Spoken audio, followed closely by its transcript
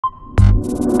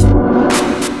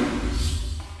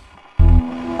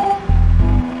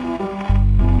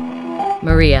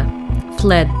Maria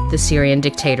fled the Syrian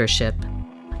dictatorship,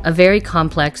 a very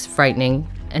complex, frightening,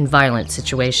 and violent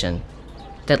situation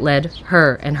that led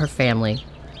her and her family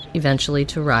eventually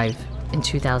to arrive in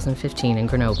 2015 in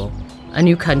Grenoble. A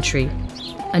new country,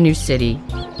 a new city,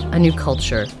 a new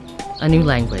culture, a new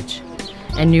language,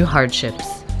 and new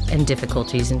hardships and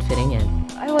difficulties in fitting in.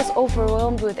 I was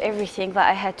overwhelmed with everything that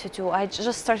I had to do. I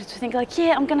just started to think like,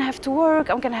 yeah, I'm gonna have to work,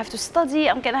 I'm gonna have to study,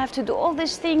 I'm gonna have to do all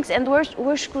these things, and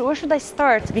where should I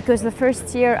start? Because the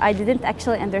first year I didn't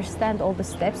actually understand all the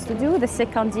steps to do. The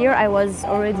second year I was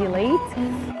already late.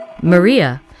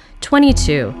 Maria,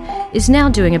 22, is now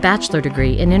doing a bachelor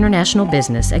degree in international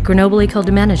business at Grenoble Ecole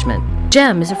de Management.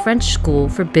 GEM is a French school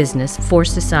for business for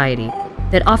society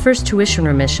that offers tuition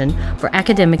remission for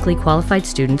academically qualified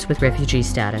students with refugee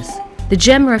status. The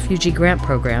GEM Refugee Grant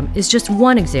Program is just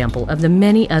one example of the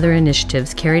many other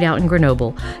initiatives carried out in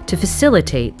Grenoble to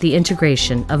facilitate the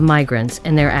integration of migrants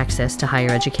and their access to higher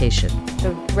education.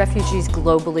 The refugees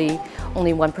globally,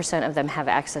 only 1% of them have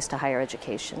access to higher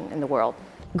education in the world.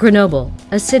 Grenoble,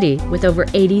 a city with over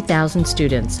 80,000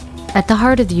 students. At the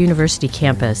heart of the university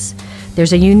campus,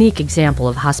 there's a unique example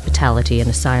of hospitality and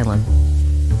asylum.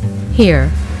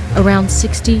 Here, around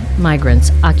 60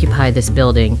 migrants occupy this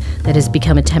building that has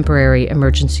become a temporary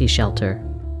emergency shelter.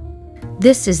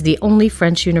 This is the only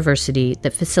French university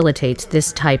that facilitates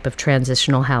this type of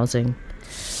transitional housing.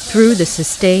 Through the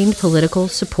sustained political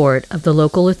support of the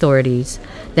local authorities,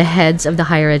 the heads of the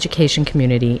higher education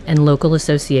community, and local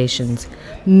associations,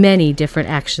 many different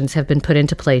actions have been put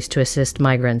into place to assist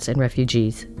migrants and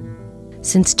refugees.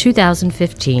 Since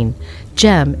 2015,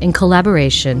 GEM, in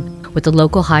collaboration with the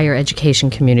local higher education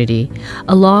community,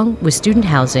 along with student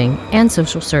housing and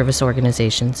social service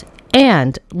organizations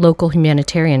and local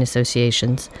humanitarian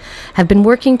associations, have been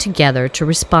working together to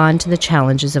respond to the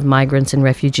challenges of migrants and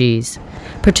refugees,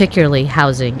 particularly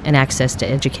housing and access to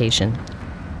education.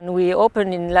 We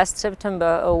opened in last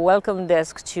September a welcome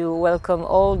desk to welcome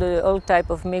all type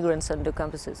of migrants on the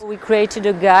campuses. We created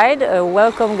a guide, a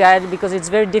welcome guide, because it's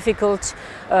very difficult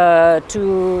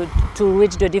to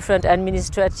reach the different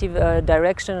administrative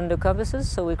direction on the campuses.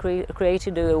 So we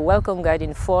created a welcome guide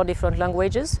in 4 different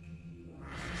languages.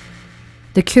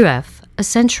 The QF, a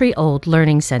century-old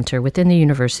learning center within the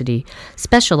university,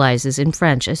 specializes in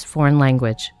French as foreign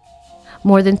language.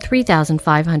 More than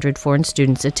 3,500 foreign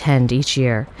students attend each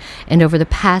year, and over the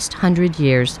past 100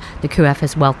 years, the QF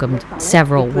has welcomed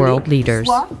several world leaders.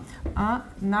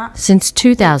 Since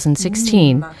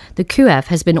 2016, the QF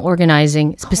has been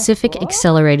organizing specific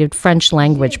accelerated French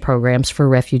language programs for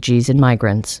refugees and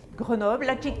migrants.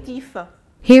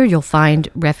 Here you'll find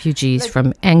refugees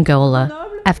from Angola,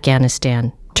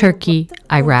 Afghanistan, Turkey,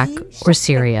 Iraq, or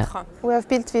Syria. We have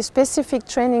built this specific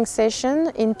training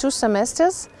session in 2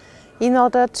 semesters in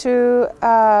order to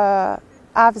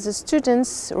have the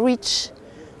students reach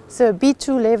the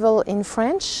B2 level in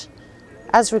French,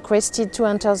 as requested to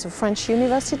enter the French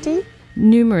university.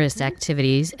 Numerous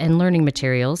activities and learning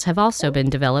materials have also been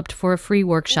developed for a free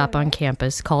workshop on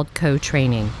campus called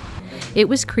Co-Training. It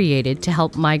was created to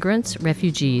help migrants,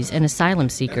 refugees, and asylum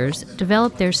seekers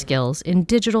develop their skills in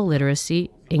digital literacy,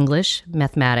 English,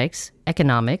 mathematics,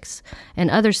 economics, and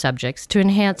other subjects to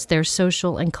enhance their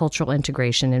social and cultural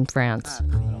integration in France.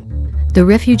 The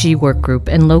Refugee Work Group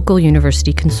and local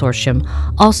university consortium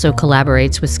also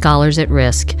collaborates with Scholars at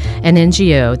Risk, an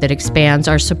NGO that expands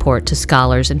our support to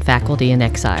scholars and faculty in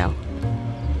exile.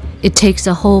 It takes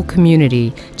a whole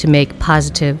community to make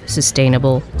positive,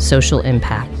 sustainable social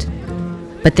impact.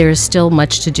 But there is still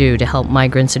much to do to help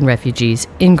migrants and refugees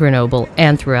in Grenoble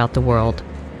and throughout the world.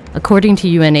 According to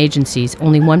UN agencies,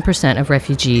 only 1% of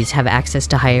refugees have access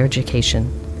to higher education.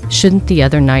 Shouldn't the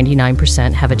other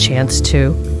 99% have a chance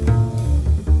too?